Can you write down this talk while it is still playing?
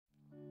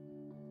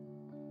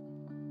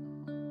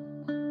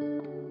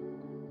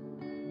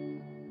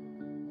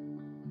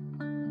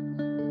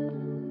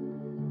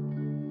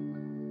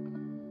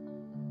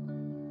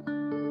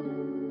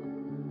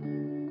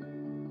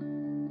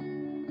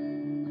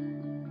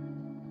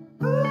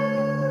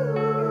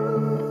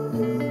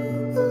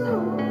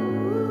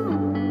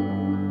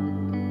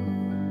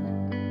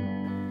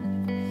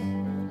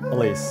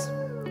Elise,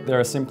 there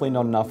are simply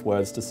not enough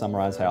words to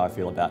summarise how I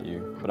feel about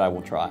you, but I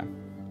will try.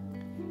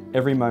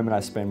 Every moment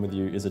I spend with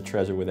you is a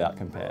treasure without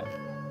compare.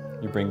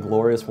 You bring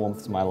glorious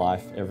warmth to my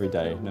life every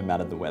day, no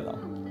matter the weather.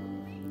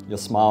 Your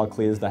smile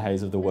clears the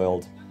haze of the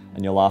world,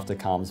 and your laughter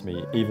calms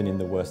me, even in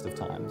the worst of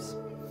times.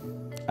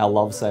 Our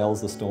love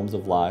sails the storms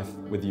of life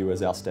with you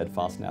as our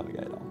steadfast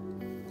navigator.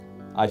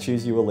 I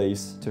choose you,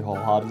 Elise, to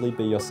wholeheartedly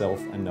be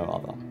yourself and no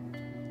other,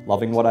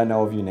 loving what I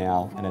know of you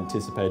now and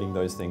anticipating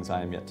those things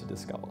I am yet to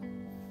discover.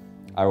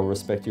 I will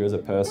respect you as a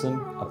person,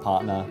 a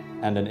partner,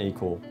 and an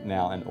equal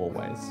now and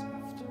always.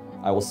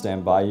 I will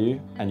stand by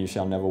you, and you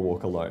shall never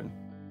walk alone.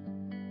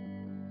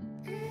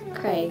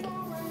 Craig,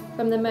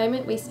 from the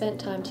moment we spent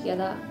time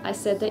together, I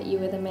said that you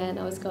were the man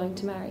I was going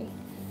to marry.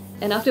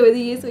 And after the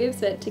years we have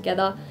spent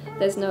together,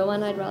 there's no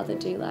one I'd rather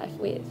do life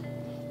with.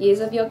 Years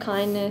of your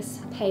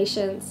kindness,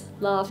 patience,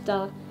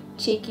 laughter,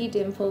 cheeky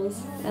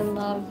dimples, and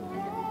love.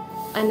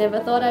 I never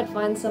thought I'd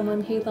find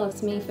someone who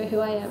loves me for who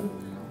I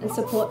am and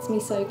supports me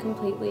so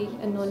completely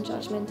and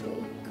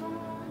non-judgmentally.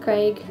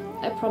 Craig,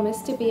 I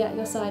promise to be at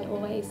your side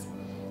always,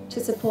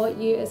 to support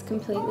you as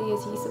completely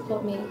as you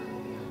support me.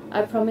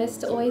 I promise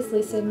to always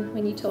listen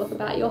when you talk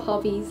about your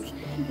hobbies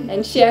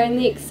and share in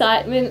the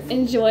excitement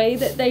and joy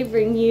that they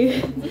bring you.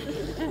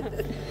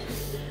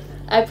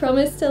 I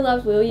promise to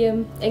love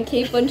William and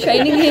keep on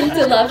training him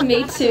to love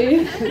me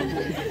too.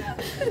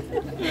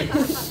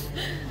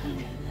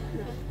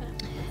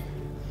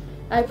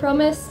 I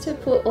promise to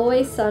put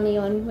Always Sunny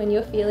on when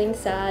you're feeling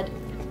sad,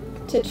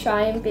 to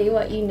try and be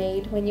what you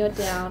need when you're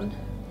down,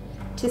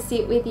 to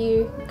sit with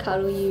you,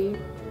 cuddle you,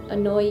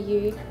 annoy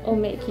you, or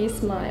make you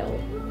smile.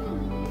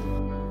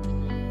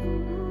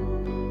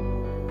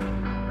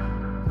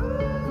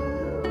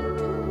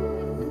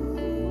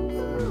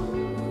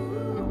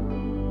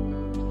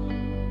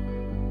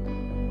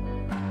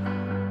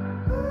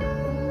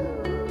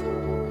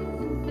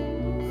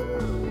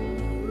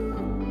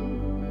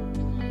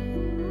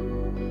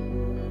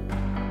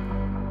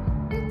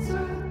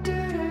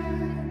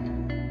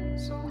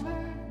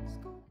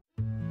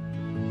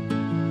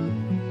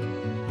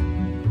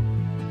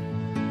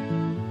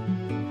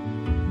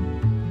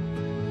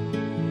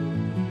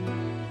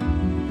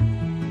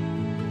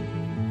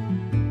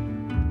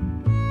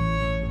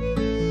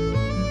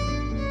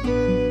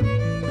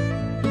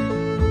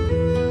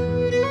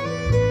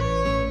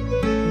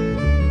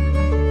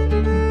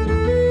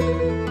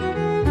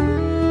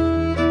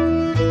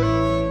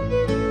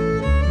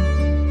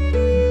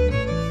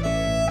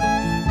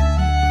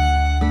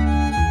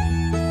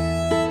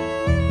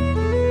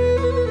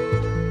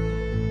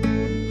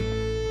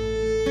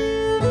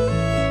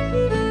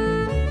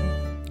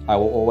 I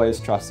will always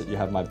trust that you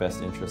have my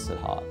best interests at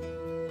heart.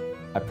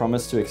 I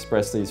promise to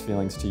express these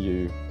feelings to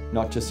you,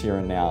 not just here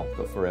and now,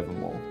 but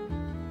forevermore.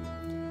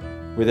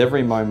 With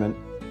every moment,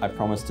 I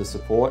promise to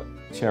support,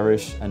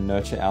 cherish, and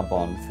nurture our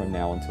bond from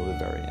now until the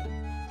very end.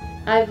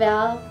 I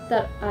vow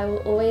that I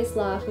will always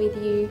laugh with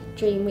you,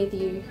 dream with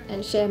you,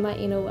 and share my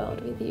inner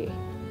world with you.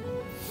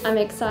 I'm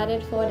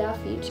excited for what our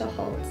future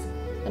holds,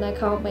 and I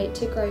can't wait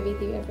to grow with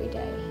you every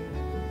day.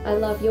 I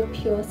love your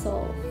pure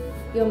soul.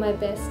 You're my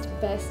best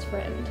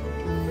friend.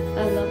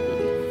 I love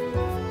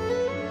you.